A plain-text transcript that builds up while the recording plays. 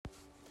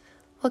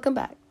Welcome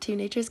back to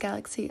Nature's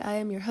Galaxy. I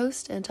am your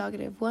host and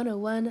talkative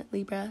 101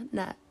 Libra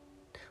Nat.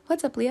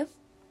 What's up, Leo?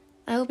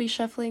 I will be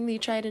shuffling the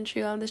tried and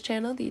true on this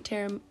channel, the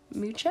Terra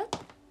Mucha.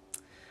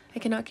 I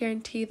cannot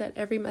guarantee that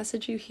every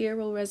message you hear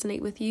will resonate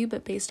with you,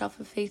 but based off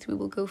of faith, we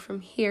will go from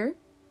here.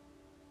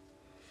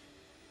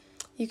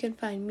 You can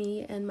find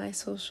me and my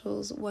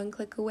socials one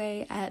click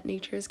away at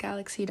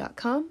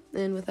naturesgalaxy.com.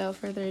 And without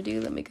further ado,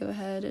 let me go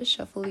ahead and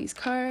shuffle these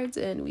cards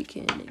and we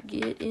can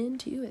get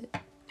into it.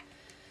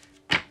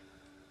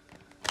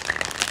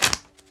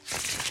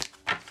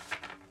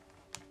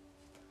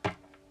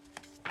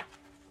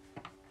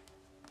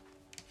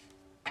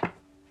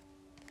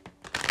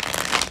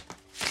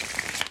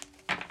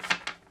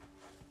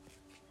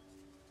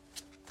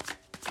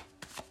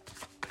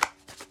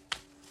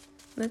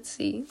 Let's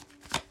see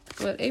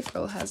what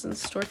April has in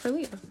store for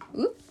Leo.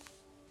 Ooh.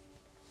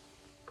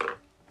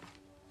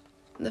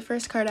 The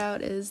first card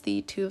out is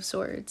the Two of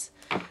Swords.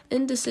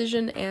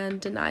 Indecision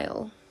and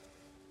denial.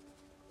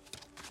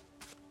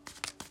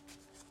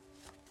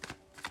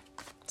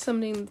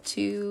 Something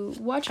to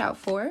watch out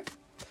for,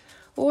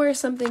 or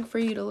something for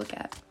you to look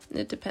at.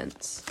 It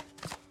depends.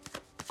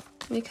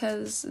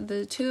 Because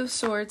the Two of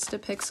Swords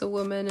depicts a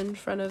woman in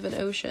front of an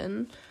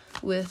ocean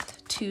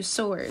with two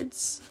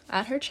swords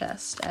at her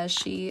chest as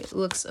she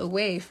looks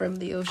away from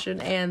the ocean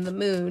and the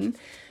moon.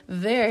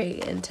 Very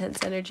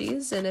intense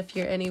energies, and if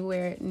you're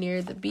anywhere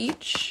near the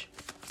beach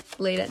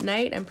late at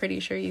night, I'm pretty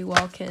sure you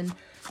all can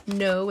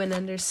know and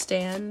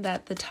understand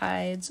that the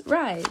tides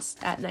rise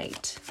at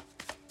night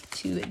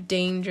to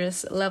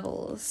dangerous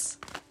levels.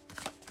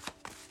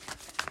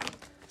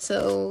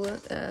 So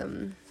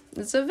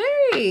it's a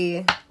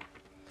very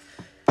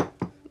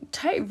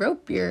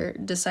tightrope you're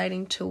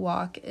deciding to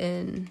walk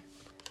in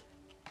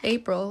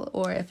April,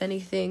 or if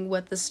anything,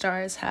 what the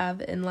stars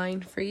have in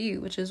line for you,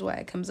 which is why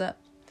it comes up.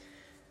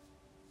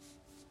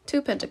 Two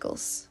of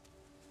Pentacles.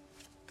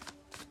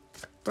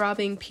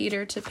 Robbing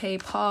Peter to pay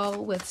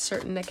Paul with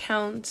certain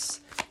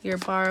accounts. You're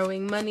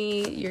borrowing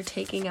money. You're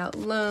taking out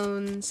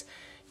loans.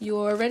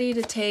 You're ready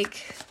to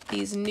take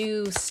these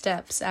new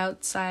steps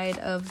outside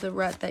of the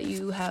rut that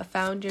you have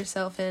found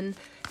yourself in.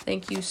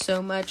 Thank you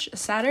so much,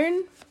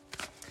 Saturn.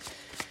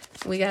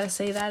 We gotta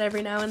say that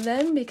every now and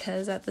then,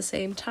 because at the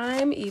same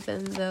time,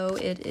 even though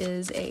it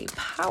is a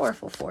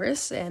powerful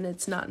force and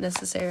it's not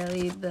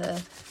necessarily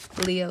the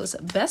Leo's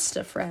best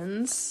of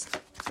friends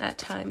at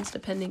times,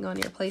 depending on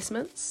your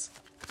placements,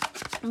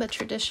 but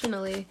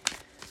traditionally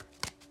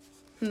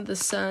the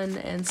Sun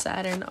and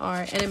Saturn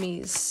are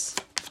enemies.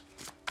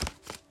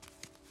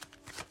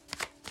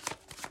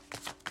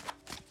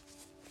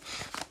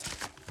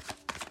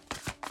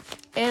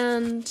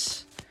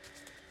 And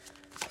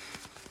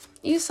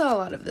you saw a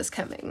lot of this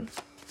coming,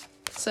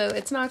 so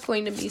it's not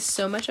going to be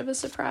so much of a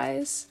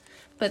surprise,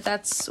 but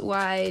that's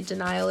why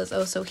denial is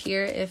also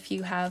here if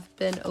you have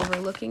been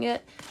overlooking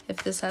it.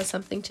 If this has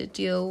something to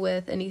deal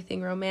with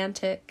anything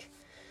romantic,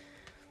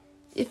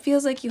 it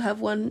feels like you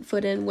have one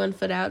foot in, one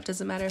foot out.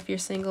 Doesn't matter if you're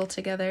single,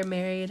 together,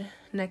 married.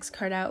 Next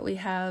card out, we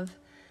have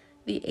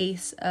the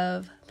Ace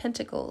of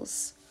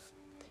Pentacles.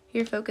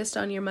 You're focused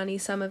on your money.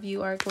 Some of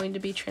you are going to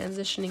be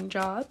transitioning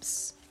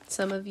jobs.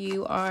 Some of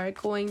you are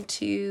going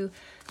to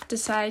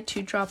decide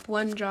to drop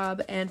one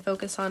job and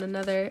focus on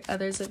another.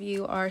 Others of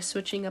you are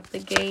switching up the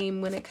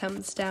game when it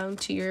comes down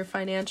to your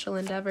financial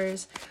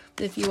endeavors.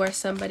 If you are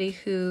somebody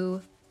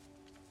who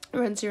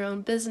runs your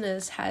own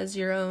business, has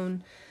your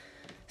own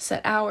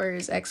set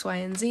hours, X, Y,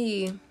 and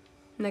Z.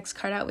 Next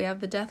card out, we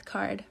have the Death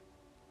card.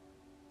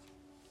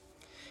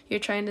 You're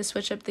trying to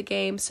switch up the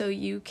game so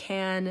you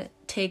can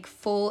take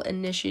full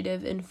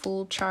initiative and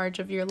full charge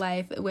of your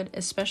life,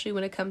 especially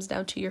when it comes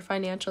down to your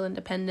financial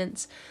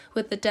independence.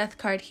 With the Death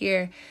card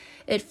here,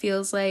 it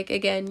feels like,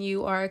 again,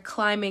 you are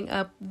climbing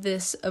up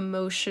this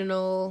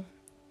emotional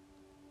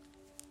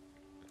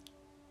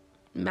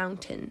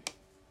mountain.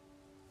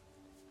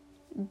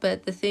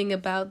 But the thing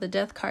about the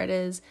Death card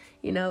is,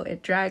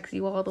 it drags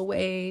you all the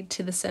way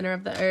to the center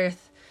of the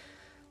earth.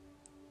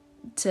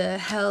 To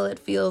hell, it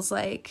feels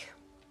like.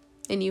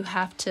 And you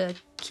have to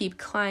keep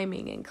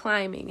climbing and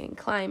climbing and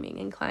climbing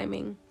and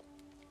climbing.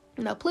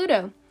 Now,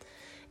 Pluto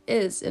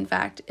is, in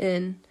fact,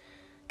 in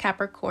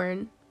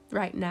Capricorn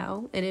right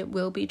now, and it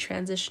will be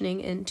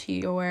transitioning into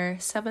your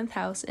 7th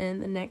house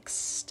in the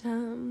next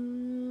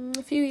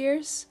few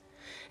years.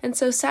 And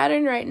so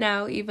Saturn right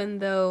now, even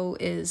though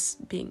is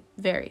being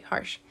very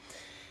harsh,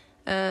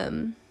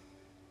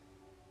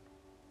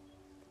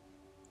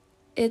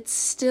 it's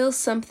still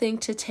something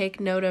to take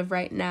note of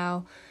right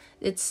now.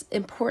 It's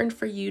important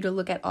for you to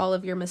look at all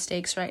of your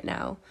mistakes right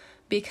now,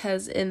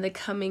 because in the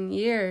coming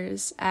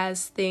years,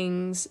 as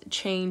things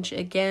change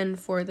again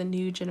for the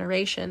new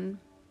generation,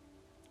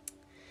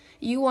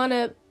 you want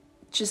to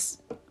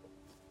just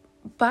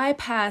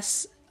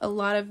bypass a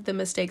lot of the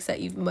mistakes that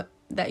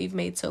you've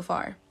made so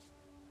far.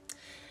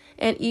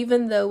 And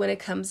even though when it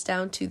comes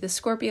down to the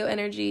Scorpio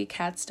energy,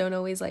 cats don't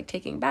always like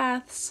taking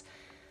baths,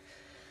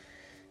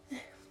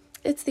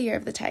 it's the year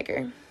of the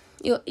tiger.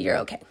 You're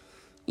okay.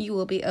 You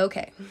will be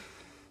okay.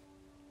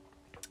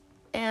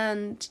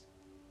 And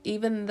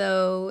even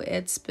though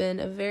it's been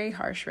a very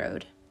harsh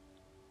road,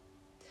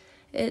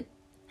 it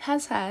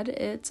has had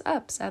its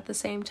ups at the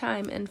same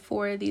time. And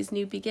for these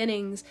new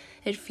beginnings,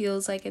 it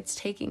feels like it's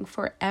taking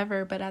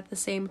forever, but at the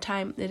same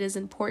time, it is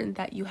important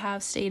that you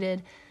have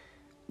stayed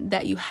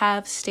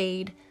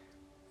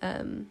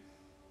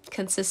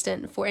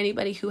consistent. For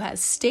anybody who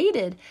has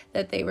stated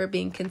that they were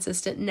being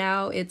consistent,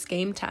 now it's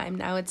game time.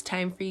 Now it's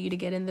time for you to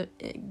get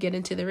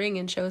into the ring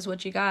and show us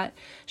what you got.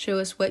 Show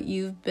us what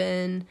you've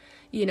been,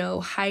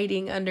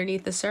 hiding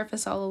underneath the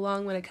surface all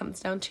along when it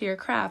comes down to your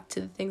craft, to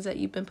the things that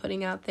you've been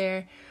putting out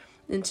there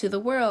into the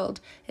world.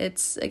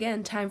 It's,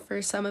 again, time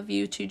for some of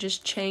you to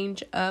just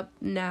change up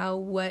now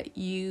what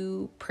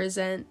you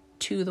present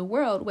to the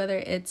world, whether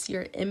it's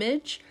your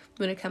image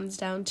when it comes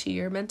down to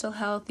your mental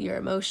health, your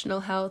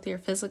emotional health, your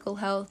physical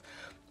health,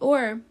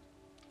 or,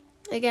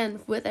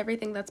 again, with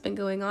everything that's been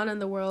going on in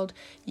the world,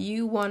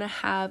 you want to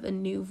have a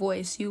new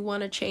voice. You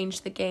want to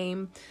change the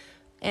game,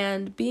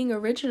 and being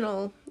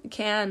original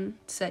can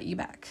set you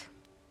back.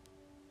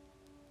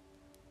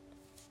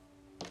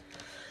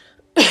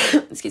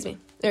 Excuse me.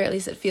 Or at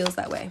least it feels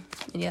that way.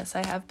 And yes,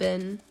 I have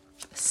been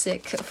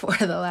sick for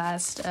the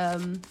last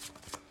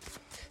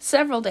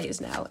several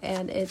days now,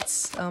 and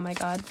it's, oh my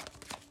God.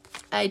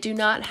 I do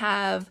not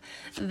have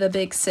the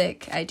big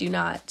sick. I do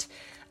not.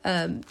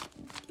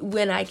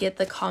 When I get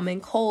the common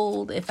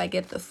cold, if I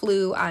get the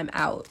flu, I'm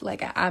out.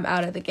 Like, I'm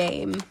out of the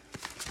game.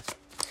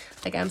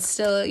 Like, I'm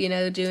still,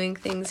 doing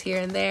things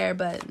here and there,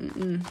 but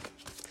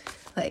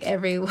like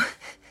everyone.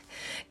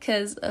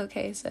 Because,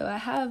 okay, so I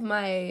have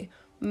my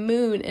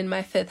moon in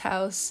my 5th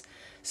house,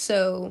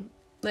 so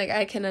like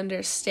I can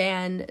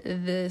understand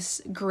this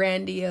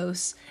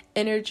grandiose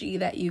energy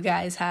that you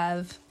guys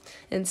have.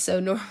 And so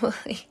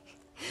normally,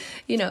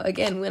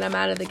 again, when I'm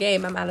out of the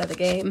game, I'm out of the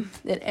game,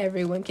 and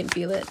everyone can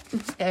feel it.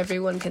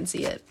 Everyone can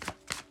see it.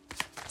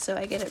 So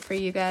I get it for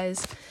you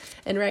guys.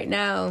 And right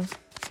now,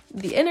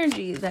 the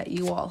energy that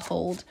you all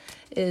hold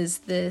is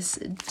this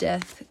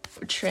death,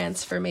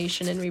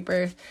 transformation, and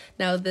rebirth.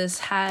 Now, this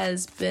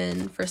has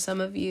been, for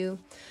some of you,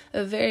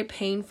 a very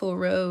painful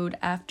road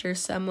after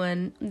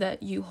someone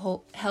that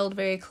you held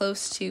very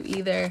close to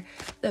either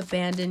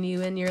abandoned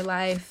you in your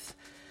life,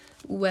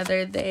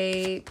 whether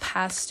they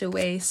passed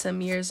away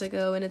some years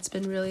ago, and it's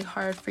been really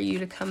hard for you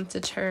to come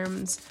to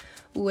terms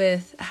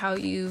with how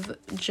you've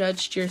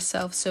judged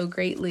yourself so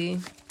greatly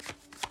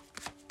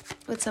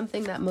with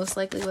something that most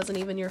likely wasn't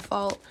even your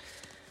fault.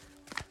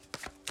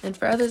 And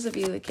for others of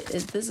you,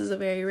 this is a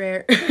very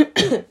rare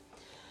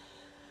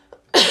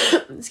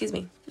excuse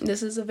me,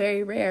 this is a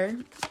very rare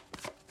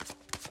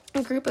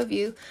group of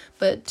you,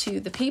 but to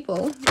the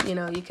people,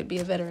 you could be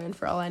a veteran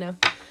for all I know.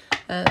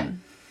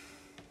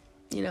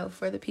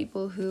 For the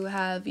people who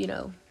have,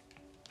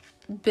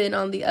 been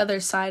on the other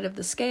side of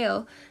the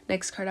scale.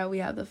 Next card out, we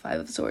have the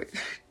 5 of Swords.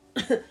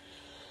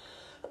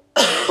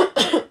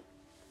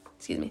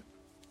 Excuse me.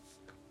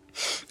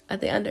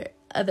 At the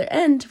other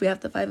end, we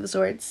have the 5 of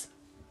Swords.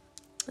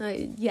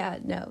 Yeah,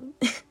 no.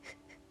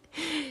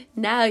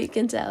 Now you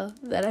can tell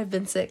that I've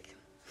been sick.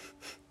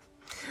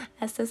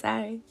 I'm so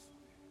sorry.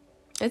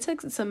 I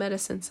took some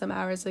medicine some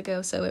hours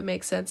ago, so it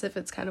makes sense if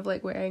it's kind of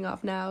like wearing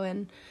off now,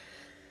 and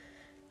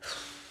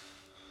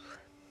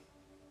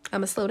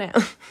I'm gonna slow down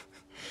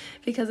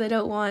because I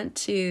don't want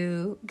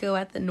to go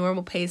at the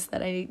normal pace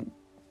that I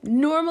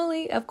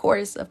normally, of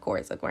course,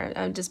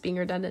 I'm just being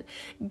redundant,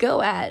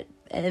 go at,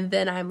 and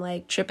then I'm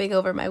like tripping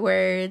over my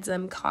words,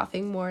 I'm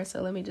coughing more,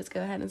 so let me just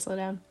go ahead and slow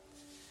down.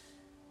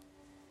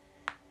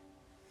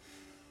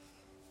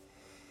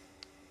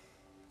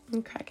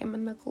 I'm cracking my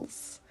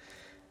knuckles.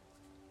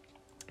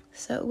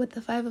 So with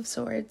the 5 of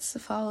Swords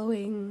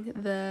following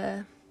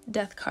the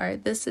Death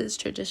card, this is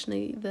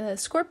traditionally the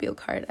Scorpio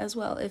card as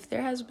well. If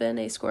there has been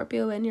a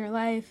Scorpio in your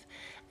life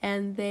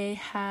and they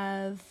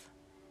have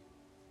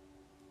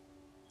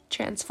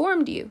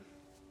transformed you,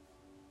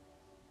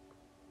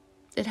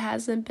 it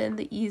hasn't been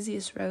the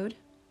easiest road.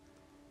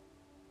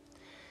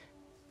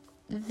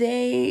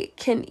 They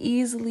can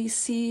easily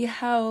see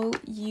how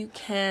you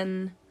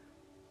can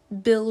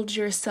build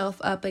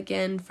yourself up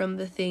again from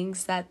the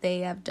things that they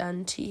have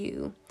done to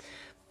you.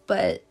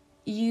 But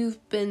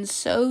you've been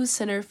so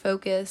center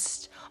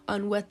focused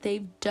on what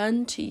they've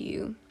done to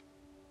you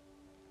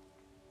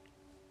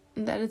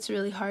that it's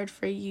really hard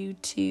for you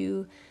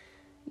to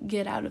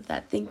get out of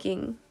that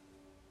thinking,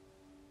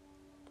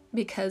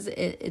 because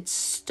it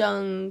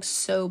stung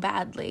so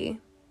badly.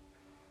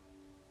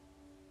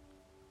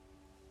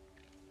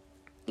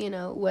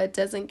 What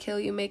doesn't kill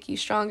you make you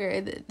stronger.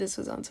 This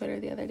was on Twitter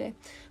the other day.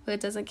 What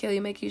doesn't kill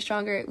you make you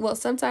stronger. Well,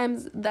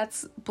 sometimes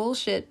that's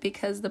bullshit,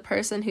 because the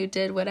person who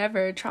did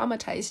whatever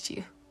traumatized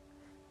you.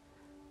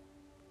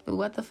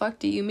 What the fuck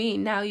do you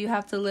mean? Now you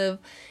have to live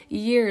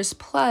years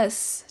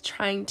plus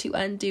trying to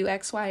undo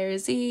X, Y, or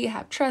Z,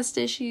 have trust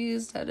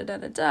issues,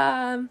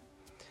 da-da-da-da-da.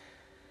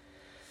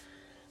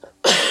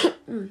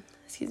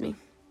 Excuse me.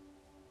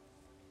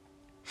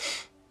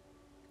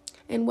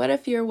 And what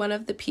if you're one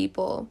of the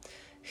people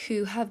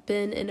who have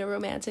been in a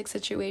romantic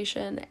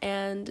situation,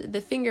 and the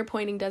finger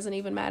pointing doesn't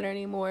even matter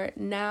anymore.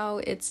 Now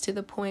it's to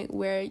the point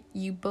where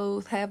you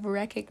both have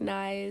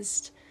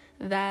recognized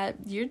that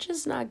you're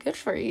just not good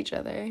for each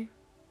other.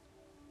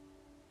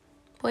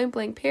 Point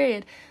blank,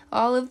 period.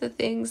 All of the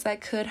things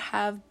that could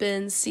have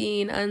been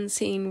seen,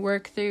 unseen,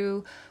 worked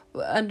through,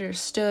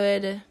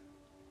 understood,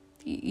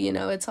 you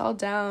know, it's all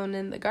down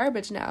in the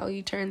garbage now.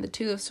 You turn the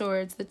Two of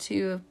Swords, the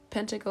Two of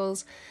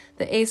Pentacles,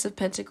 the Ace of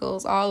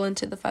Pentacles, all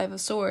into the Five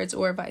of Swords,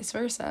 or vice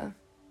versa.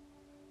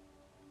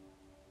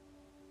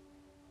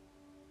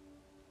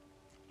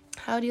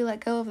 How do you let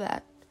go of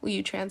that? Well,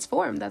 you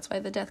transform. That's why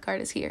the Death card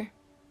is here.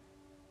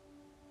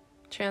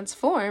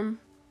 Transform?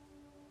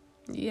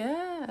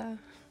 Yeah.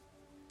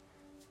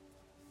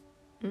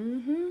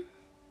 You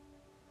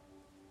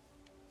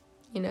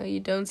know, you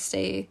don't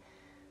stay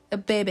a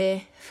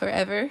baby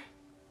forever.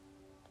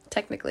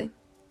 Technically.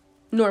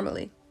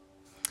 Normally.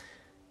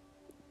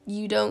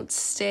 You don't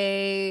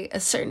stay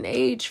a certain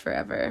age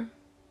forever.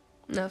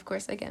 No, of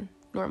course, again,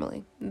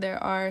 normally.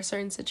 There are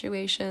certain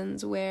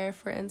situations where,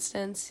 for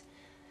instance,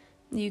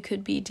 you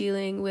could be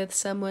dealing with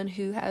someone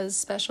who has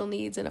special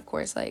needs, and of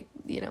course, like,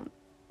 you know,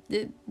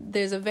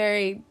 there's a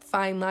very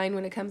fine line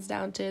when it comes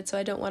down to it, so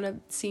I don't want to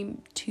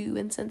seem too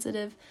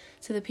insensitive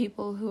to the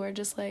people who are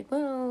just like,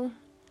 well,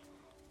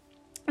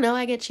 no,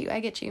 I get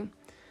you.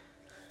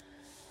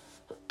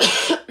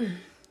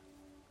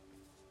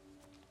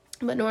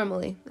 But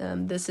normally,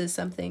 this is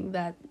something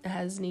that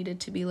has needed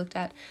to be looked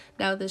at.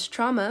 Now, this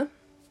trauma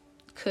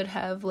could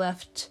have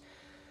left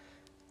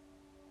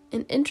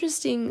an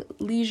interesting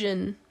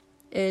lesion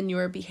in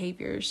your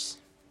behaviors.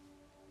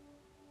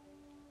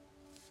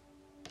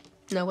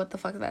 Now, what the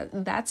fuck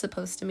that's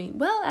supposed to mean?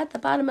 Well, at the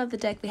bottom of the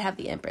deck, we have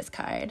the Empress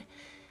card.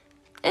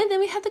 And then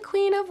we have the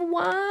Queen of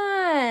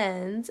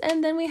Wands.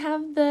 And then we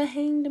have the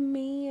Hanged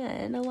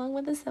Man, along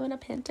with the Seven of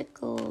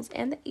Pentacles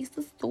and the Ace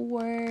of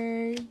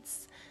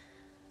Swords.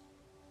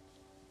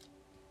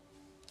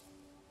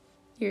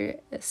 You're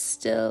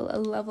still a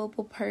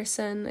lovable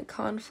person.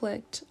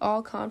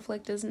 All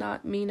conflict does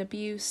not mean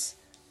abuse.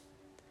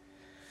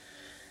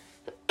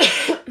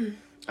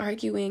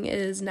 Arguing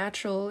is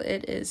natural,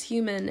 it is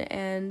human,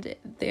 and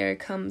there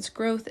comes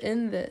growth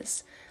in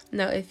this.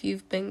 Now, if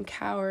you've been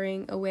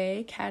catting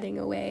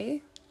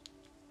away,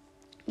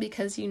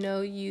 because you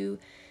know you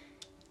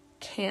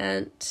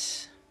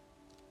can't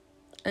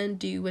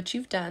undo what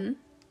you've done,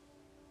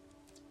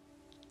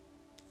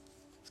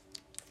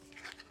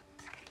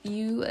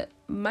 you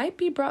might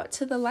be brought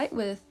to the light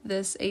with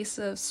this Ace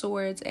of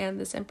Swords and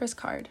this Empress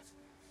card.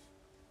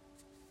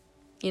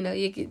 You know,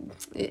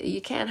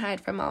 you can't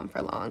hide from mom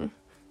for long.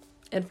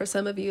 And for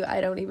some of you, I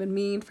don't even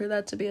mean for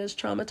that to be as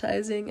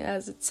traumatizing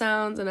as it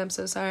sounds, and I'm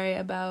so sorry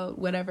about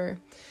whatever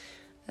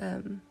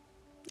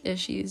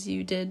issues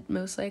you did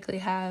most likely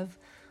have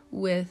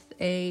with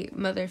a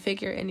mother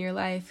figure in your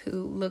life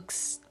who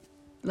looks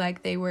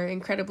like they were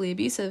incredibly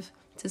abusive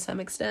to some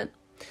extent.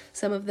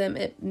 Some of them,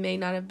 it may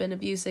not have been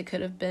abuse, it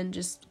could have been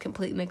just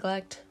complete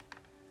neglect.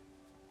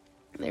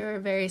 They were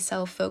very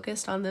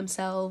self-focused on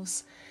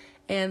themselves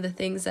and the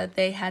things that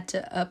they had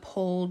to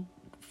uphold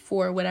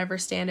for whatever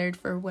standard,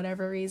 for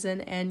whatever reason,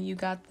 and you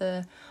got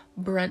the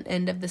brunt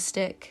end of the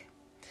stick.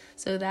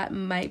 So that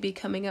might be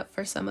coming up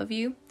for some of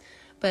you,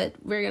 but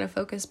we're going to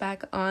focus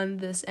back on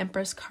this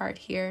Empress card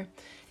here.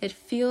 It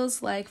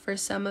feels like for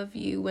some of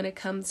you, when it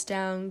comes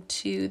down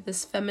to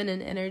this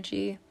feminine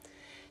energy,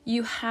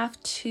 you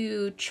have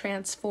to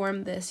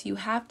transform this. You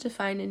have to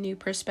find a new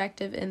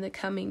perspective in the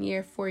coming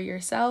year for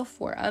yourself,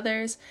 for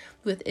others,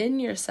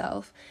 within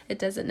yourself. It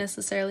doesn't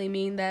necessarily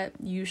mean that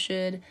you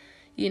should,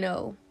 you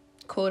know,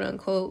 quote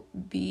unquote,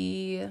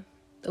 be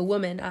a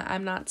woman.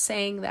 I'm not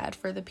saying that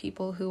for the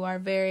people who are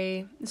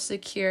very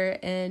secure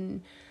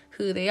in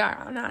who they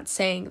are. I'm not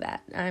saying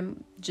that.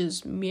 I'm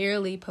just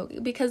merely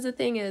poking, because the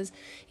thing is,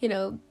 you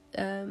know,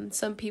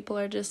 some people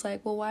are just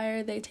like, well, why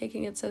are they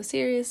taking it so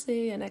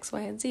seriously, and X, Y,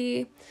 and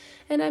Z.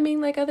 And I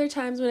mean, like, other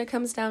times when it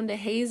comes down to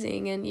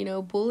hazing and, you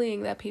know,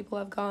 bullying that people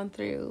have gone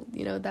through,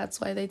 you know, that's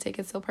why they take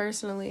it so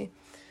personally.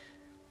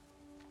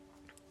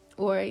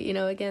 Or, you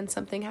know, again,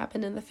 something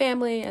happened in the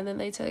family and then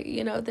they took,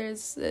 you know,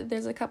 there's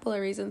a couple of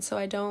reasons. So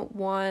I don't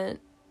want,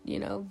 you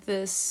know,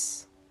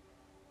 this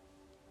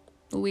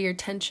weird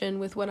tension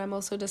with what I'm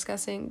also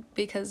discussing,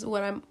 because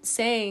what I'm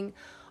saying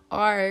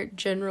are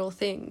general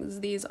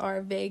things. These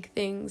are vague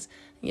things.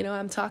 You know,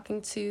 I'm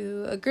talking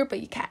to a group of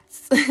you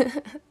cats.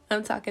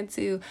 I'm talking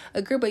to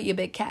a group of you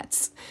big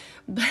cats.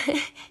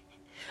 But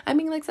I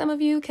mean, like, some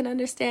of you can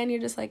understand.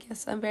 You're just like,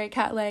 yes, I'm very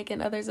cat-like.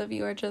 And others of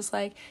you are just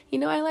like, you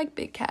know, I like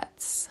big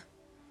cats.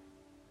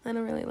 I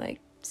don't really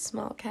like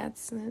small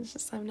cats. It's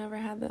just, I've never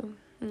had them.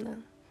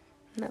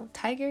 No.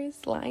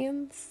 Tigers,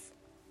 lions.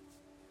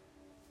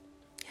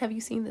 Have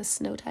you seen the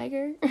snow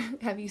tiger?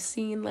 Have you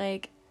seen,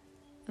 like,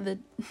 the...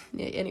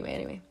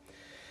 Anyway.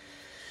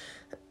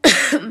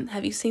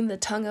 Have you seen the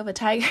tongue of a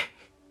tiger?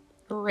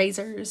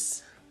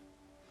 Razors.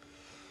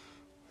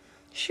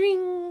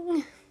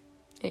 Shring.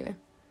 Anyway.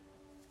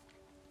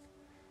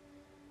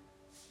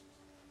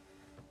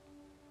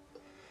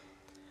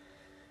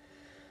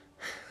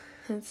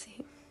 Let's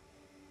see.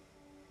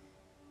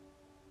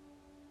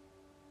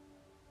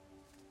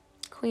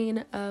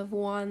 Queen of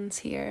Wands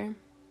here.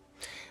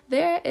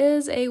 There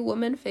is a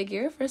woman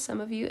figure for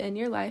some of you in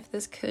your life.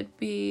 This could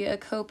be a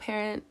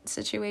co-parent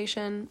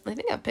situation. I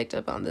think I've picked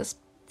up on this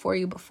for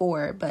you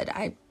before, but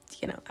I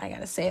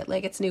gotta say it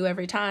like it's new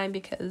every time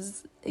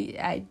because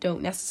I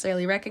don't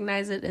necessarily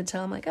recognize it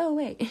until I'm like, oh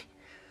wait.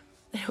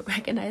 I don't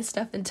recognize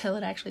stuff until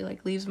it actually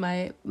like leaves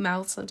my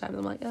mouth. Sometimes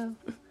I'm like, oh.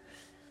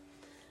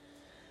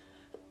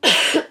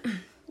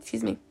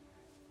 Excuse me.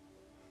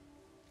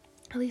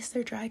 At least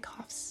they're dry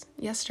coughs.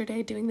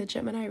 Yesterday doing the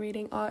Gemini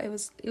reading, it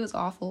was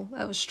awful.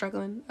 I was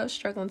struggling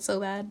so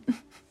bad.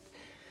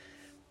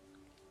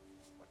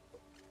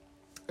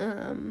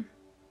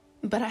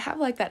 But I have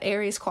like that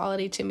Aries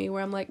quality to me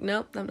where I'm like,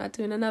 nope, I'm not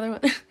doing another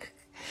one.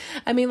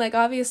 I mean, like,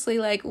 obviously,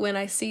 like, when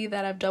I see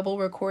that I've double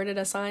recorded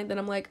a sign, then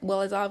I'm like,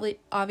 well, it's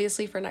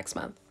obviously for next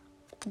month.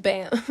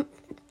 Bam.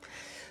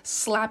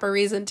 Slap a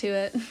reason to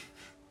it.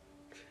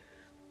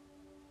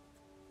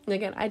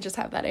 Again, I just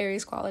have that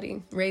Aries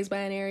quality. Raised by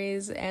an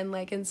Aries, and,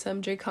 like, in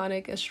some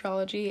Draconic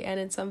astrology and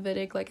in some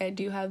Vedic, like, I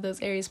do have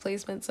those Aries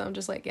placements, so I'm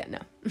just like, yeah, no.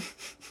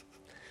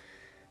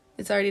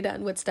 It's already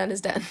done. What's done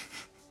is done.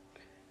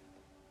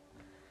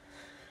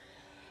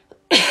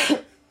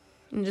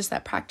 And just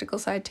that practical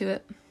side to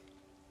it.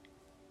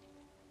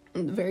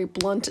 Very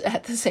blunt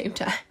at the same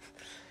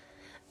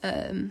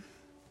time.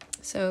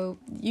 So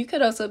you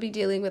could also be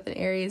dealing with an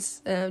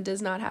Aries.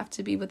 Does not have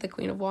to be with the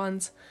Queen of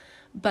Wands.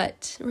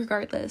 But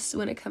regardless,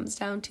 when it comes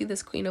down to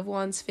this Queen of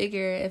Wands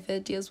figure, if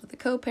it deals with a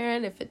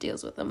co-parent, if it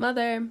deals with a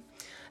mother,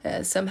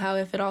 somehow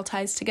if it all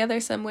ties together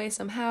some way,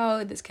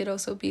 somehow, this could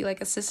also be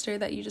like a sister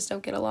that you just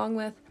don't get along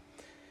with.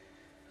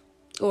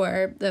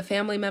 Or the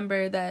family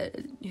member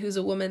who's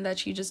a woman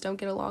that you just don't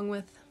get along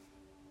with.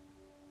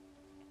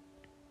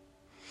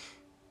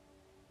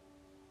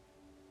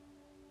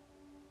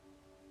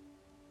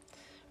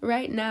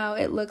 Right now,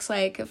 it looks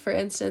like, for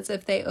instance,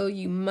 if they owe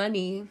you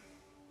money,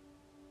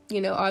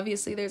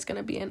 obviously there's going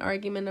to be an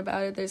argument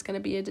about it. There's going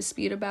to be a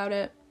dispute about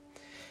it.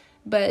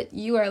 But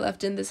you are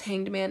left in this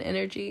Hanged Man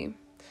energy.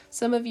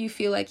 Some of you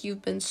feel like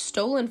you've been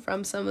stolen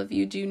from. Some of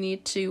you do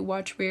need to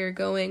watch where you're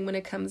going when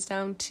it comes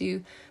down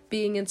to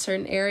being in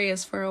certain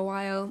areas for a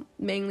while,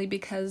 mainly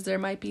because there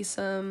might be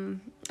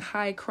some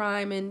high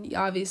crime, and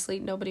obviously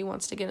nobody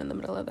wants to get in the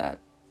middle of that.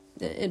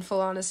 In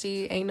full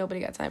honesty, ain't nobody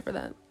got time for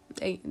that.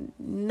 Ain't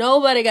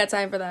nobody got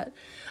time for that.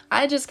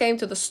 I just came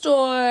to the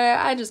store.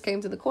 I just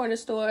came to the corner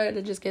store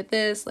to just get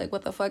this. Like,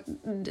 what the fuck?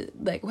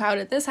 Like, how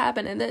did this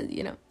happen? And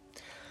then,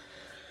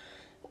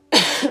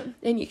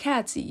 and you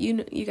cats,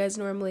 you guys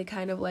normally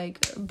kind of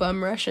like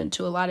bum rush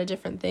into a lot of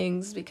different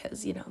things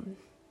because,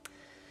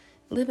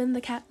 living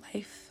the cat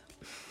life.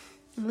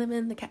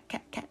 Living the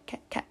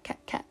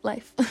cat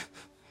life.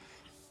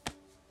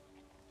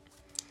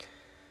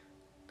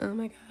 Oh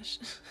my gosh.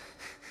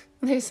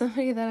 There's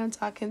somebody that I'm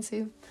talking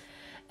to,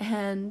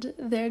 and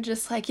they're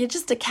just like, you're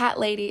just a cat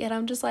lady. And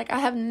I'm just like, I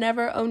have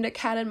never owned a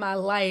cat in my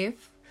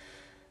life.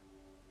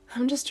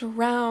 I'm just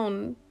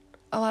around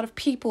a lot of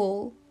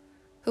people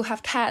who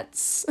have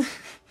cats.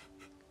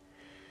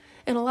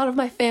 And a lot of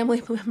my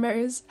family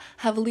members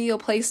have Leo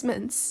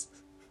placements.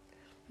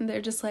 And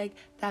they're just like,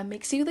 that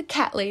makes you the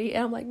cat lady.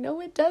 And I'm like,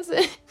 no, it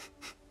doesn't.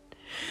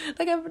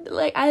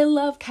 I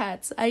love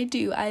cats. I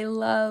do. I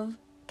love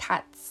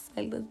cats.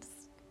 I love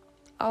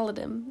all of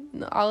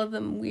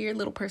them weird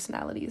little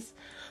personalities.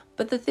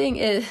 But the thing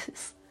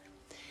is,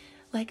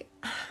 like,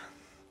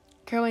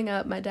 growing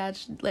up, my dad,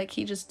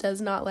 he just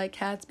does not like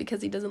cats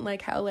because he doesn't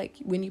like how, like,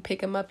 when you pick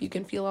them up, you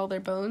can feel all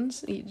their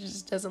bones. He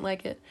just doesn't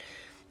like it.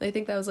 I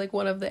think that was, like,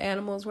 one of the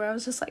animals where I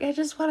was just like, I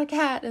just want a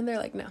cat. And they're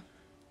like, no.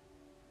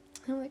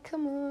 I'm like,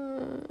 come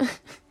on.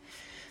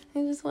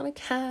 I just want a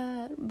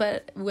cat.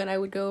 But when I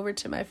would go over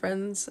to my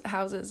friends'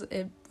 houses,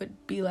 it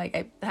would be like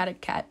I had a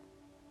cat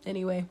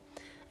anyway.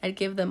 I'd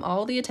give them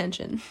all the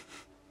attention.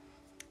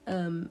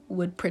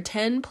 Would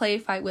pretend play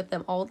fight with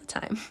them all the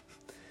time.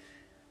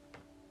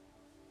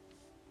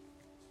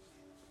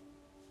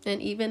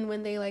 And even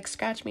when they, like,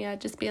 scratch me,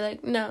 I'd just be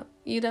like, no,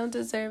 you don't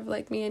deserve,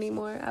 like, me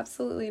anymore.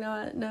 Absolutely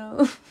not.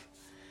 No.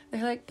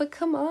 They're like, but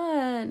come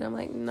on. I'm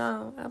like,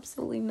 no,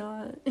 absolutely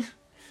not.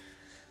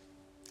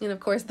 And of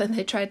course, then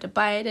they tried to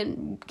bite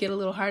and get a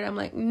little hard. I'm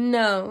like,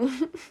 no,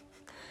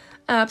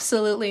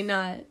 absolutely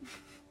not.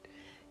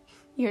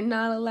 You're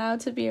not allowed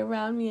to be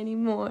around me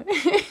anymore.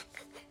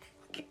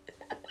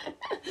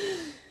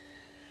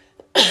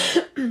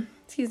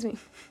 Excuse me.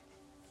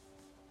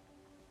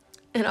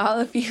 And all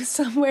of you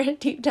somewhere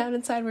deep down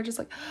inside were just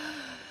like,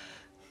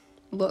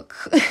 look.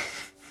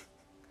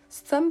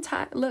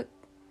 Look,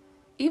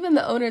 even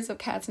the owners of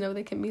cats know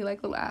they can be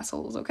like little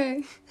assholes,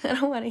 okay? I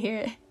don't want to hear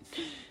it.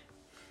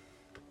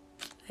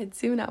 I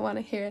do not want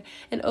to hear it.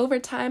 And over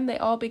time, they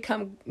all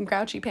become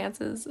grouchy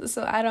pantses.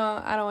 So I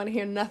don't want to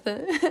hear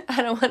nothing.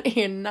 I don't want to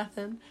hear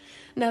nothing.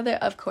 Now,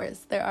 of course,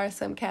 there are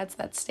some cats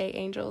that stay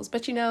angels.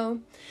 But,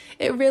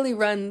 it really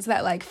runs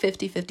that, like,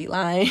 50-50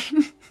 line.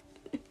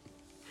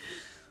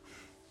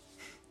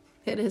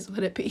 It is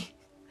what it be.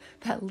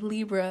 that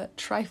Libra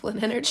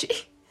trifling energy.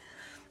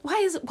 Why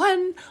is it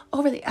one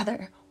over the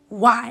other?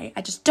 Why?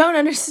 I just don't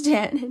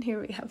understand. And here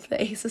we have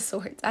the Ace of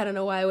Swords. I don't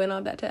know why I went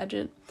on that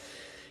tangent.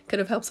 Could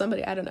have helped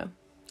somebody. I don't know.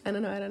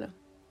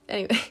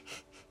 Anyway.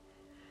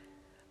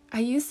 Are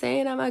you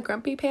saying I'm a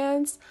grumpy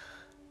pants?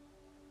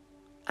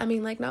 I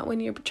mean, like, not when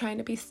you're trying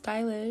to be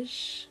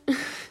stylish.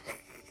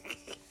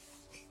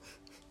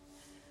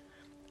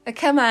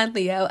 Come on,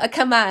 Leo.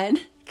 Come on.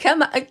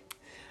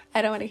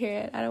 I don't want to hear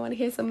it. I don't want to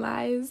hear some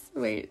lies.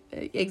 Wait,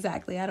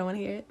 exactly. I don't want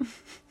to hear it.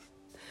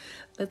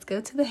 Let's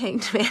go to the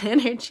Hanged Man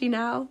energy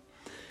now.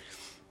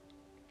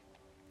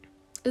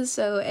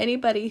 So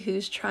anybody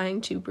who's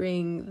trying to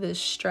bring this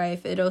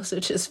strife, it also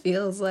just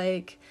feels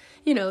like,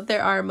 you know,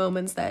 there are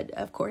moments that,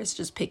 of course,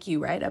 just pick you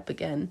right up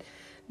again.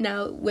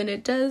 Now, when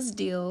it does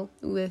deal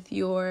with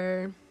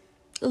your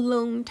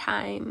alone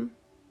time,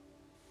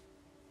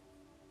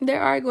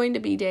 there are going to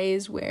be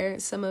days where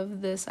some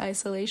of this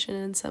isolation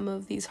and some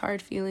of these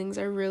hard feelings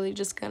are really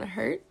just going to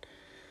hurt.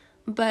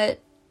 But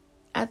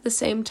at the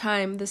same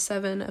time, the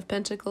Seven of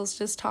Pentacles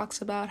just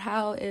talks about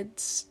how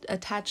it's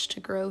attached to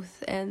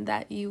growth and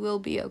that you will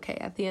be okay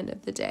at the end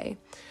of the day.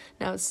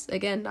 Now, it's,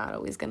 again, not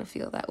always going to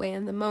feel that way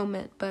in the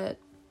moment, but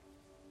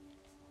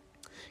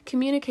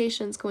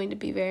communication is going to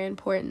be very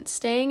important.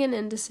 Staying in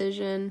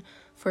indecision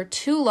for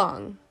too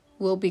long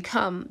will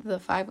become the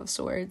Five of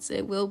Swords.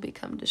 It will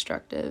become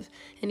destructive.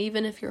 And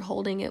even if you're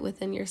holding it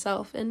within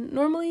yourself, and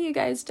normally you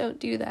guys don't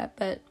do that,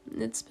 but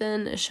it's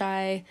been a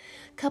shy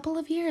couple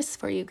of years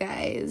for you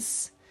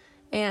guys.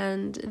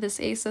 And this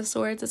Ace of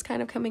Swords is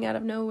kind of coming out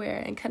of nowhere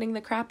and cutting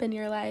the crap in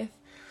your life.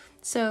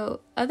 So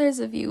others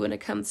of you, when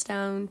it comes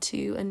down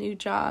to a new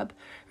job,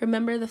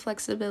 remember the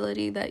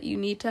flexibility that you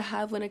need to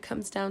have when it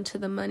comes down to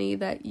the money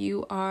that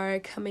you are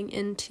coming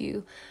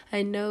into.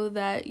 I know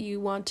that you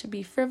want to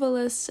be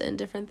frivolous and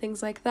different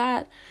things like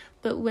that,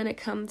 but when it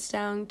comes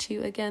down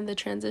to, again, the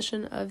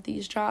transition of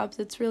these jobs,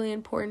 it's really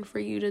important for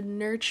you to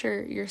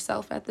nurture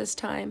yourself at this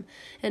time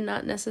and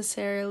not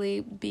necessarily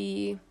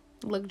be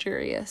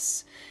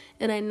luxurious.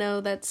 And I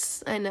know.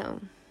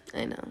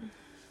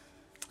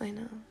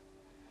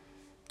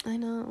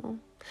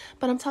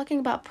 But I'm talking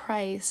about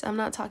price. I'm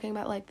not talking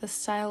about like the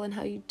style and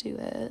how you do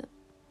it.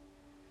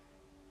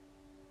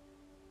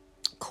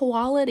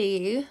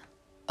 Quality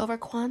over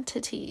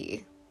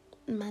quantity.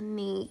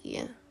 Money.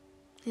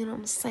 You know what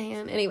I'm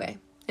saying? Anyway.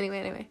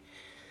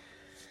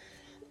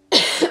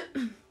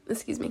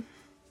 Excuse me.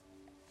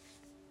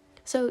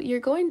 So you're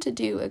going to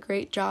do a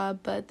great job,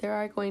 but there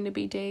are going to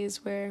be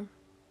days where,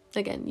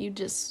 again,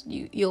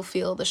 you'll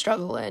feel the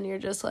struggle and you're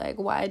just like,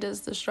 why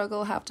does the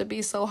struggle have to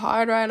be so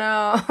hard right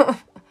now?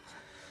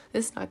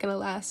 It's not going to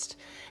last.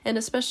 And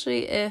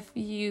especially if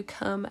you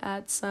come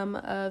at some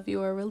of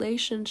your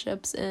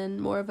relationships in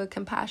more of a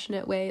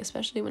compassionate way,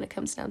 especially when it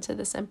comes down to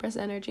this Empress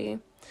energy,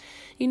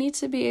 you need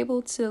to be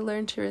able to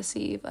learn to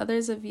receive.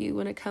 Others of you,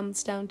 when it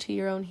comes down to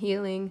your own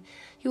healing,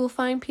 you will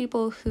find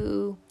people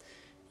who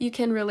you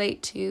can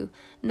relate to.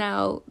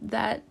 Now,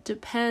 that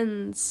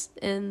depends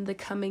in the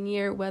coming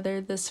year whether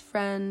this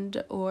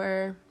friend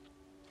or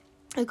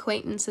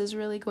acquaintance is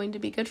really going to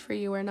be good for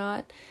you or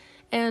not.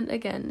 And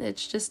again,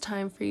 it's just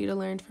time for you to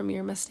learn from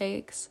your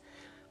mistakes,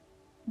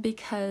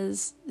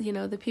 because, you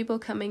know, the people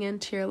coming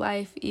into your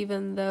life,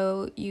 even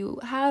though you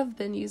have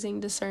been using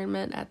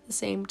discernment at the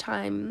same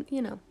time,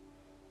 you know,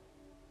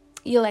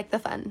 you like the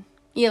fun,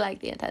 you like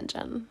the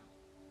attention.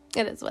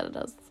 It is what it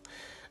is.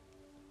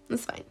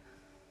 It's fine.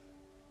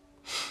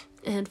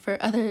 And for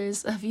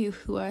others of you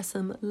who are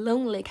some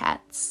lonely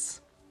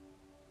cats,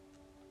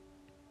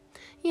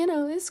 you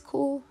know, it's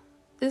cool.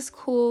 It's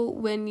cool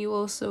when you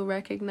also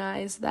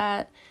recognize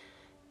that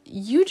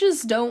you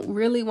just don't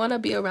really want to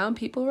be around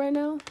people right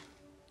now.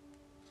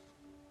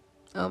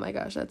 Oh my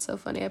gosh, that's so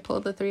funny. I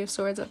pulled the Three of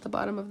Swords at the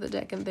bottom of the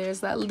deck, and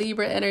there's that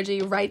Libra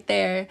energy right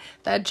there,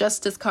 that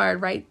Justice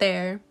card right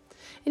there.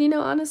 And, you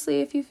know,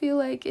 honestly, if you feel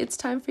like it's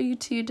time for you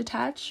to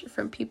detach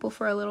from people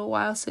for a little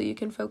while so you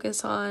can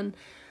focus on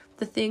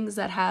the things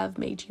that have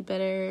made you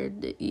bitter,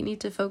 you need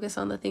to focus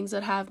on the things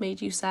that have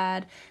made you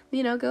sad,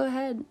 you know, go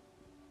ahead.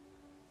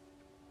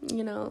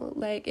 You know,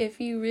 like, if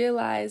you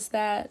realize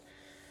that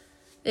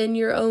in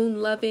your own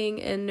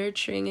loving and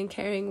nurturing and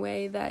caring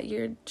way that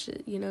you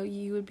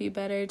would be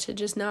better to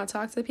just not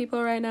talk to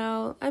people right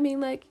now, I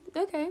mean, like,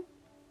 okay,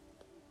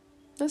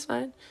 that's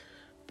fine.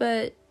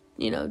 But,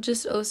 you know,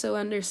 just also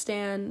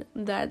understand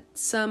that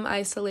some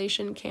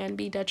isolation can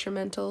be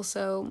detrimental.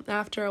 So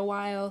after a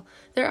while,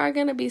 there are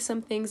going to be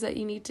some things that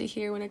you need to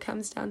hear when it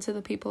comes down to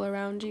the people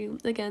around you.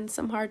 Again,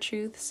 some hard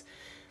truths.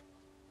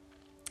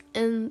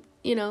 And,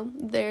 you know,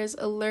 there's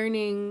a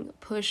learning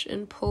push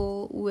and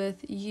pull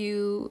with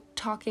you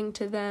talking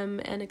to them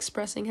and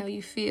expressing how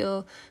you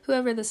feel.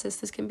 Whoever this is,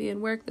 this can be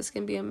in work, this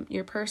can be in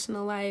your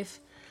personal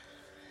life,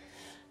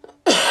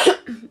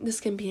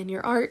 this can be in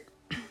your art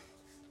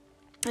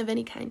of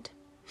any kind.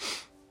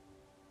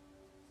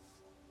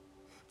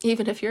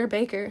 Even if you're a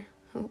baker,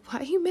 why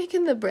are you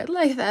making the bread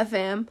like that,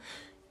 fam?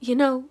 You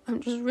know, I'm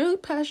just really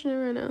passionate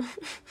right now.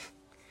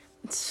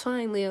 It's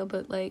fine, Leo,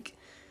 but like,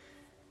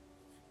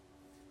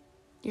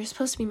 You're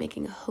supposed to be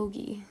making a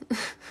hoagie.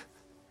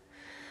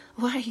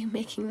 Why are you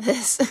making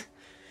this?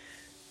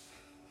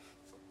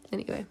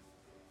 Anyway.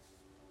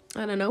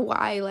 I don't know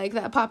why, like,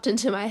 that popped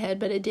into my head,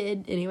 but it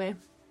did. Anyway.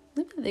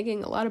 I've been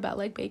thinking a lot about,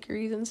 like,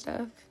 bakeries and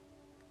stuff.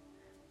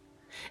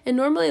 And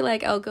normally,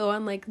 like, I'll go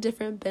on, like,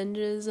 different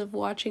binges of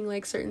watching,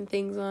 like, certain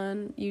things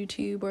on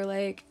YouTube or,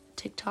 like,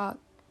 TikTok.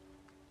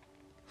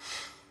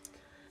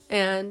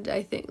 And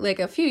I think, like,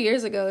 a few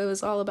years ago, it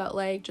was all about,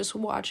 like, just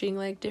watching,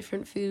 like,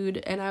 different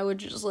food. And I would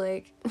just,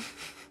 like...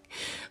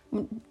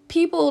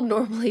 People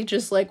normally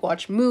just, like,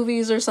 watch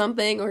movies or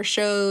something or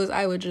shows.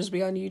 I would just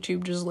be on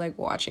YouTube just, like,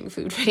 watching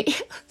food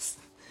videos.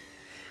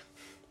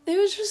 It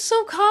was just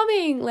so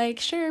calming. Like,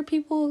 sure,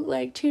 people,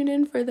 like, tune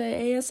in for the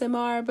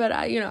ASMR, but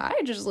I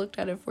just looked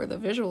at it for the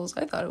visuals.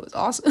 I thought it was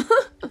awesome.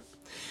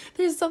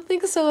 There's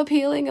something so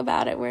appealing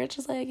about it where it's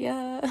just like,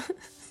 yeah.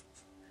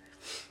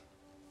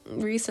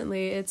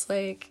 Recently, it's,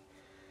 like,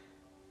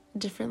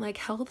 different, like,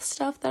 health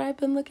stuff that I've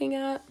been looking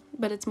at,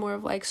 but it's more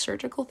of, like,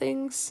 surgical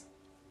things.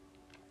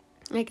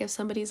 Like, if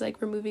somebody's,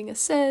 like, removing a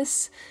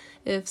cyst,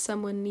 if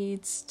someone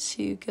needs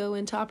to go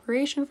into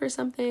operation for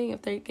something,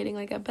 if they're getting,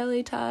 like, a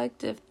belly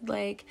tucked, if,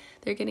 like,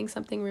 they're getting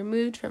something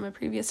removed from a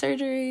previous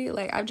surgery,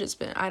 like, I've just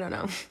been, I don't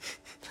know.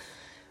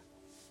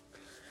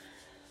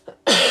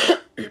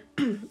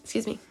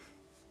 Excuse me.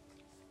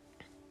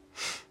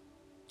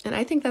 And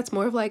I think that's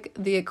more of, like,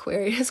 the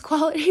Aquarius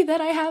quality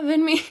that I have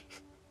in me.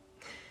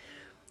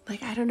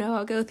 Like, I don't know,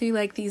 I'll go through,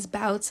 like, these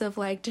bouts of,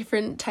 like,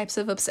 different types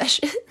of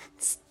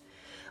obsessions.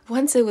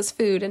 Once it was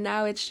food, and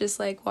now it's just,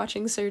 like,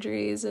 watching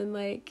surgeries and,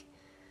 like,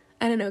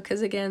 I don't know,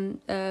 because,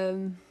 again,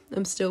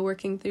 I'm still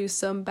working through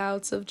some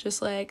bouts of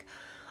just, like,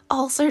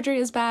 all surgery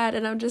is bad,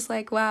 and I'm just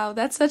like, wow,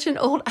 that's such an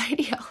old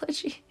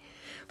ideology.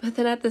 But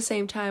then at the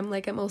same time,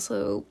 like, I'm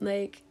also,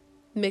 like,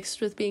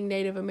 mixed with being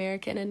Native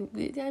American,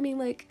 and, I mean,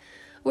 like,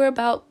 we're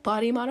about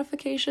body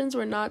modifications.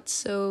 We're not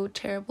so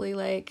terribly,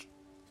 like,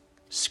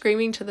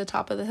 screaming to the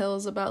top of the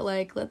hills about,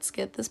 like, let's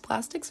get this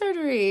plastic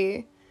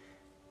surgery.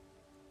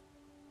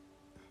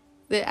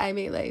 I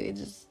mean, like,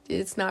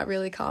 it's not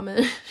really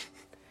common.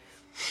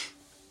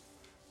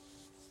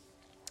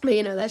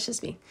 But, that's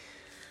just me.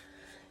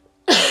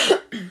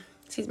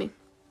 Excuse me.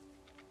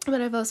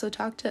 But I've also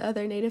talked to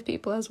other Native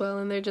people as well,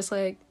 and they're just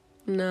like,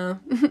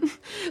 no.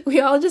 We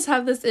all just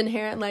have this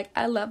inherent, like,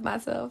 I love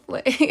myself.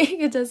 Like,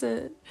 it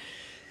doesn't...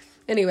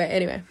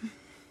 Anyway.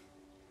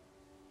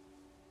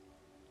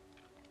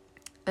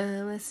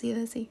 Let's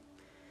see.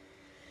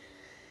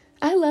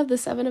 I love the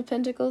Seven of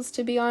Pentacles,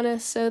 to be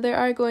honest, so there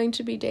are going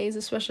to be days,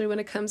 especially when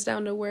it comes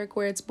down to work,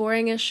 where it's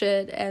boring as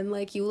shit, and,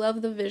 like, you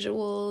love the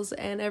visuals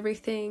and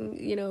everything,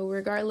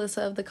 regardless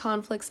of the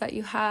conflicts that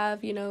you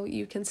have,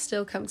 you can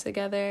still come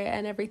together,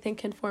 and everything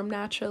can form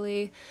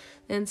naturally.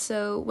 And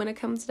so when it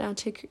comes down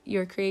to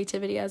your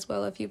creativity as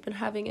well, if you've been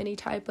having any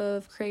type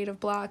of creative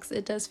blocks,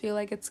 it does feel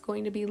like it's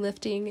going to be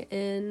lifting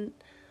in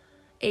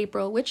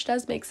April, which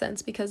does make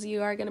sense because we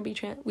are going to be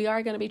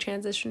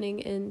transitioning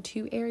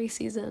into Aries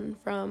season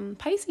from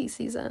Pisces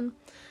season.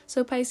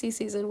 So Pisces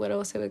season would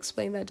also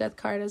explain that death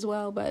card as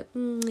well, but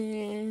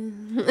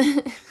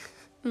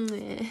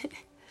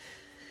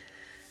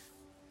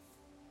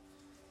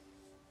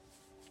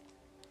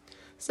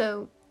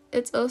So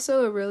it's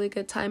also a really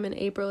good time in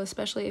April,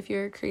 especially if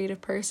you're a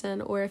creative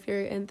person or if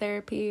you're in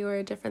therapy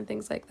or different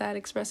things like that,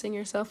 expressing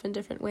yourself in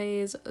different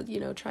ways,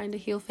 trying to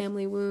heal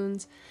family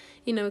wounds.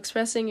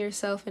 Expressing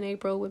yourself in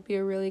April would be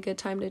a really good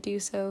time to do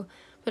so,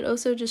 but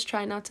also just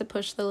try not to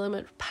push the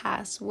limit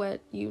past what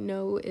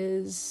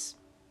is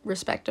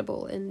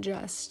respectable and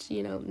just,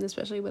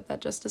 especially with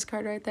that Justice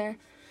card right there.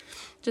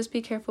 Just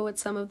be careful with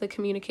some of the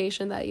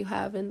communication that you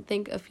have and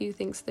think a few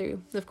things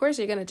through. Of course,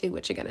 you're going to do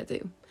what you're going to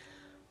do,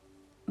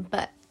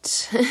 but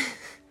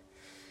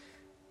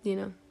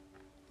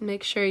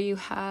make sure you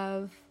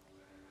have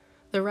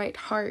the right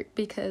heart,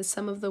 because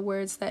some of the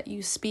words that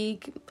you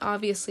speak,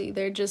 obviously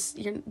they're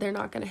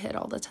not going to hit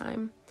all the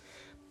time.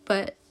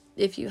 But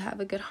if you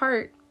have a good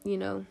heart,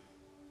 and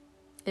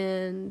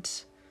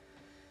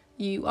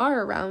you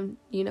are around,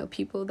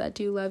 people that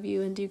do love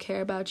you and do care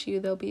about you,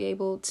 they'll be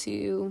able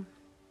to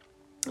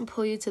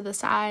pull you to the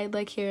side,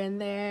 like, here and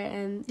there,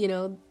 and,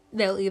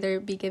 they'll either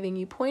be giving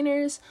you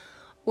pointers,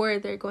 or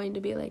they're going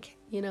to be like,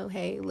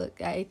 hey, look,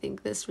 I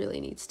think this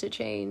really needs to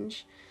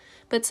change.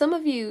 But some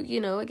of you,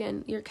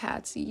 again, your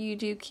cats, you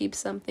do keep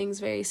some things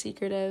very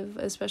secretive,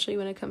 especially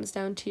when it comes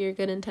down to your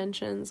good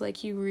intentions.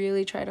 Like, you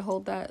really try to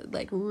hold that,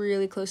 like,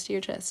 really close to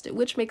your chest,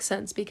 which makes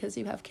sense because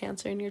you have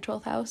Cancer in your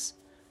 12th house.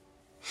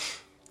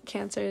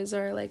 Cancers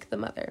are, like, the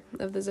mother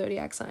of the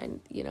zodiac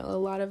sign. A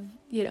lot of,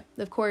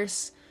 of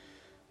course,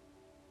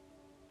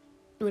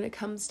 when it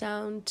comes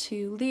down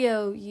to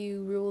Leo,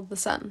 you rule the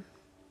sun.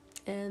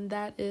 And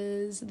that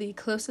is the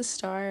closest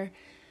star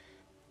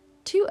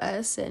to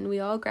us, and we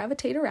all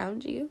gravitate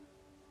around you.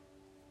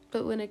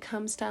 But when it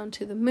comes down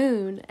to the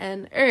moon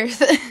and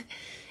Earth,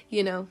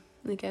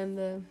 again,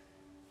 the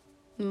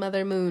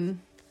mother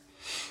moon.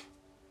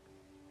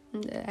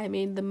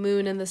 The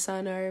moon and the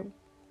sun are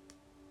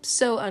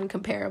so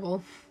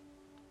uncomparable.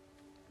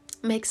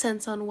 makes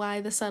sense on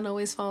why the sun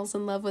always falls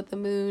in love with the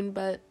moon,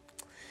 but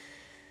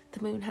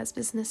the moon has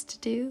business to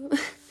do.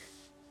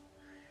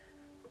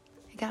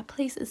 I got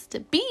places to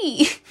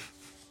be.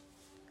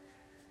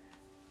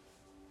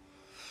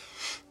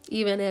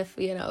 Even if,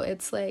 you know,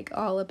 it's like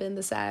all up in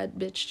the sad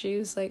bitch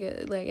juice, like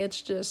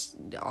it's just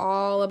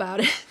all about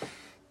it.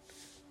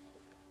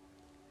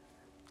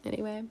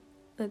 Anyway,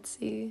 let's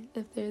see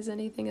if there's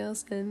anything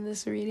else in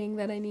this reading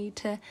that I need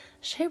to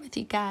share with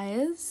you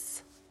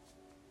guys.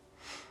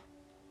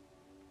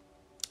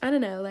 I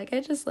don't know, like I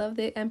just love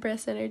the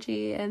Empress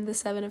energy and the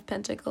Seven of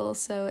Pentacles.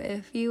 So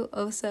if you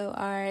also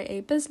are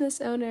a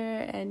business owner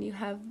and you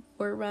have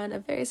or run a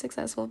very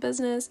successful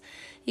business,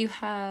 you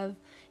have,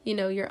 you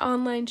know, your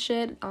online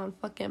shit on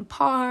fucking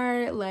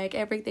par, like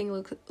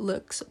everything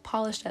looks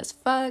polished as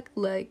fuck,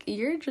 like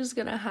you're just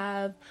gonna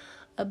have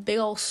a big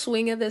old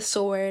swing of this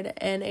sword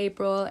in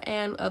April,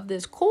 and of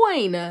this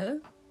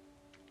coin,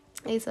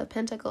 Ace of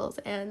Pentacles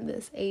and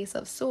this Ace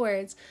of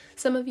Swords.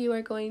 Some of you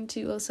are going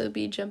to also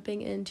be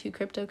jumping into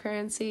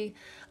cryptocurrency.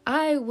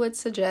 I would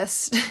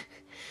suggest,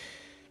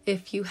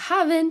 if you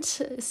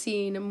haven't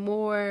seen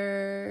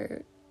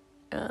more,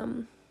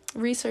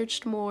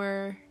 researched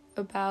more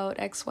about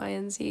X, Y,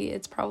 and Z,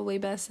 it's probably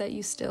best that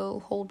you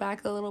still hold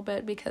back a little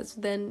bit, because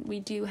then we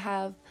do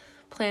have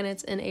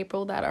planets in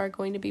April that are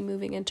going to be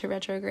moving into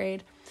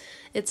retrograde.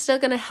 It's still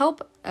going to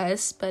help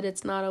us, but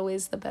it's not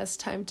always the best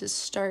time to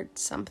start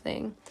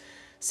something.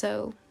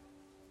 So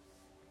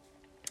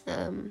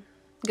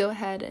go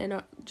ahead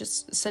and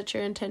just set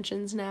your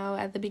intentions now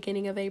at the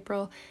beginning of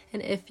April.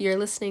 And if you're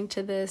listening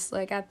to this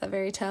like at the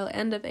very tail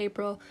end of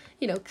April,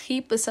 you know,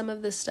 keep some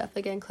of this stuff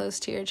again close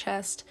to your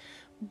chest,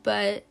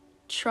 but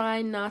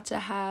try not to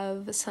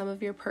have some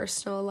of your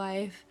personal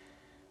life,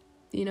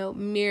 you know,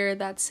 mirror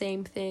that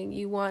same thing.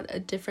 You want a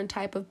different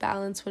type of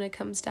balance when it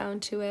comes down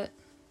to it.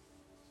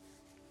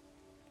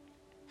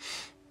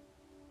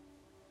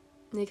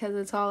 Because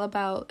it's all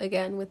about,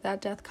 again, with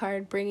that Death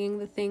card, bringing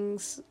the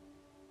things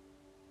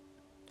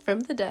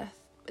from the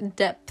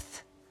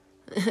depth.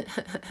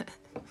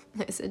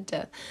 I said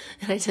death,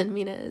 and I didn't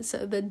mean it.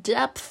 So the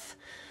depth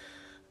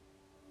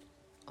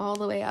all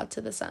the way out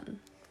to the sun.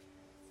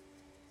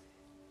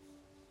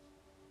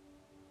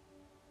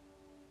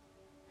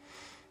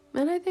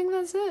 And I think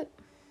that's it.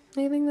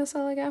 I think that's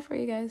all I got for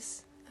you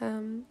guys.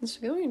 It's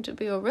going to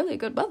be a really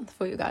good month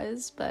for you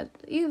guys, but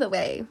either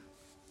way.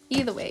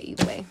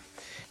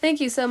 Thank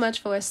you so much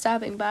for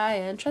stopping by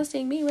and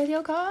trusting me with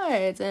your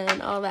cards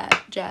and all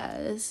that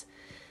jazz.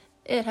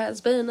 It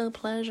has been a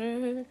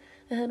pleasure,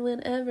 and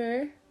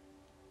whenever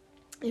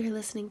you're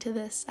listening to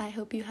this, I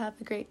hope you have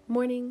a great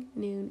morning,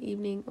 noon,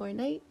 evening, or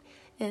night,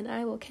 and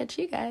I will catch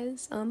you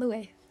guys on the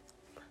way.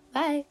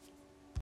 Bye!